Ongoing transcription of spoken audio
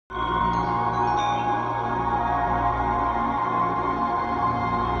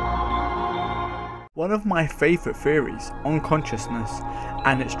One of my favourite theories on consciousness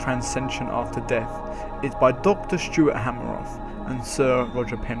and its transcension after death is by Dr. Stuart Hameroff and Sir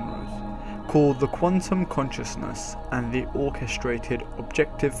Roger Penrose, called the quantum consciousness and the orchestrated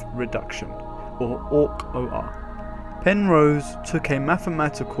objective-reduction, or ORC-OR. Penrose took a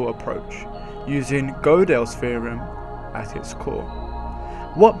mathematical approach, using Godel's theorem at its core.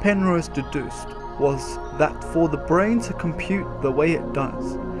 What Penrose deduced was that for the brain to compute the way it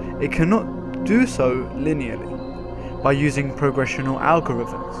does, it cannot do so linearly, by using progressional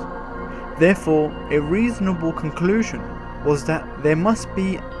algorithms. Therefore, a reasonable conclusion was that there must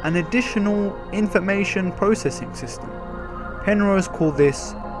be an additional information processing system. Penrose called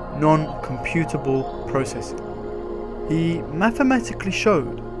this non-computable processing. He mathematically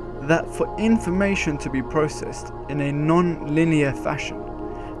showed that for information to be processed in a non-linear fashion,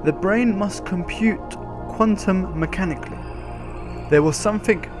 the brain must compute quantum mechanically. There was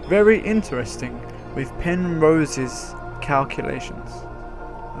something very interesting with Penrose's calculations.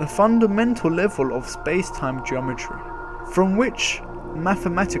 The fundamental level of space-time geometry, from which,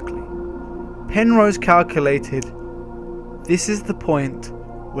 mathematically, Penrose calculated this is the point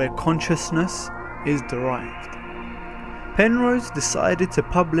where consciousness is derived. Penrose decided to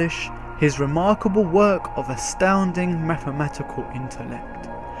publish his remarkable work of astounding mathematical intellect.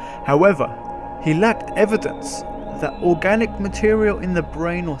 However, he lacked evidence that organic material in the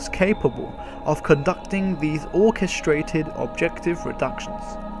brain was capable of conducting these orchestrated objective reductions.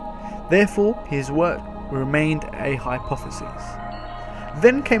 Therefore, his work remained a hypothesis.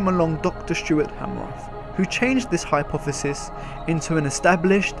 Then came along Dr. Stuart Hameroff, who changed this hypothesis into an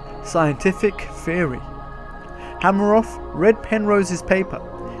established scientific theory. Hameroff read Penrose's paper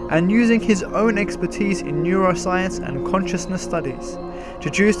and, using his own expertise in neuroscience and consciousness studies,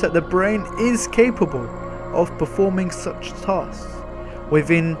 deduced that the brain is capable of performing such tasks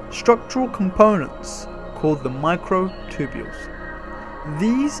within structural components called the microtubules.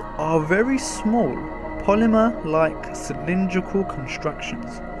 These are very small polymer-like cylindrical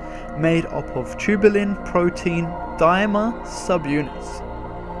constructions made up of tubulin protein dimer subunits.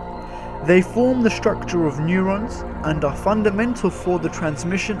 They form the structure of neurons and are fundamental for the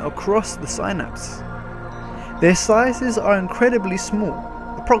transmission across the synapse. Their sizes are incredibly small,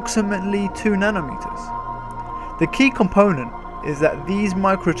 approximately 2 nanometers. The key component is that these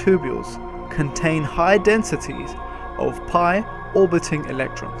microtubules contain high densities of pi orbiting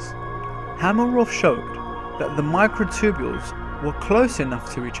electrons. Hameroff showed that the microtubules were close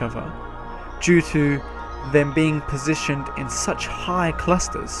enough to each other, due to them being positioned in such high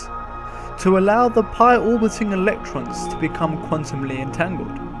clusters, to allow the pi orbiting electrons to become quantumly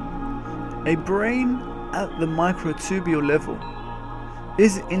entangled. A brain at the microtubule level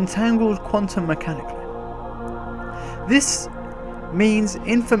is entangled quantum mechanically. This means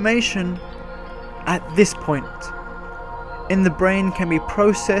information at this point in the brain can be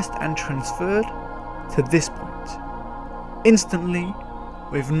processed and transferred to this point instantly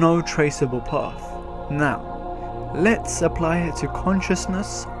with no traceable path. Now, let's apply it to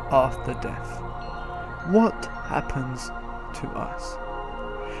consciousness after death. What happens to us?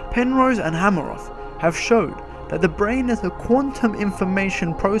 Penrose and Hameroff have showed that the brain is a quantum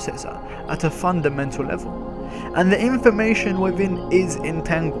information processor at a fundamental level, and the information within is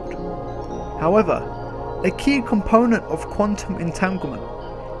entangled. However, a key component of quantum entanglement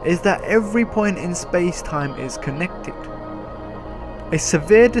is that every point in space-time is connected. A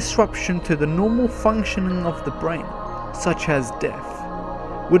severe disruption to the normal functioning of the brain, such as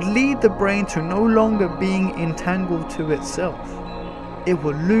death, would lead the brain to no longer being entangled to itself. It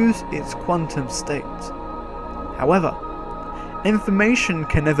will lose its quantum state. However, information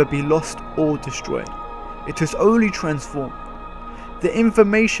can never be lost or destroyed. It is only transformed. The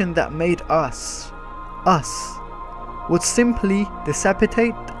information that made us would simply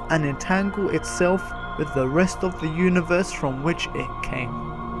dissipate and entangle itself with the rest of the universe from which it came.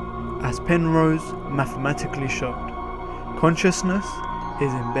 As Penrose mathematically showed, consciousness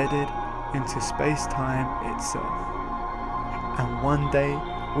is embedded into space-time itself, and one day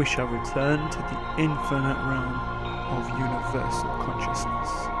we shall return to the infinite realm of universal consciousness.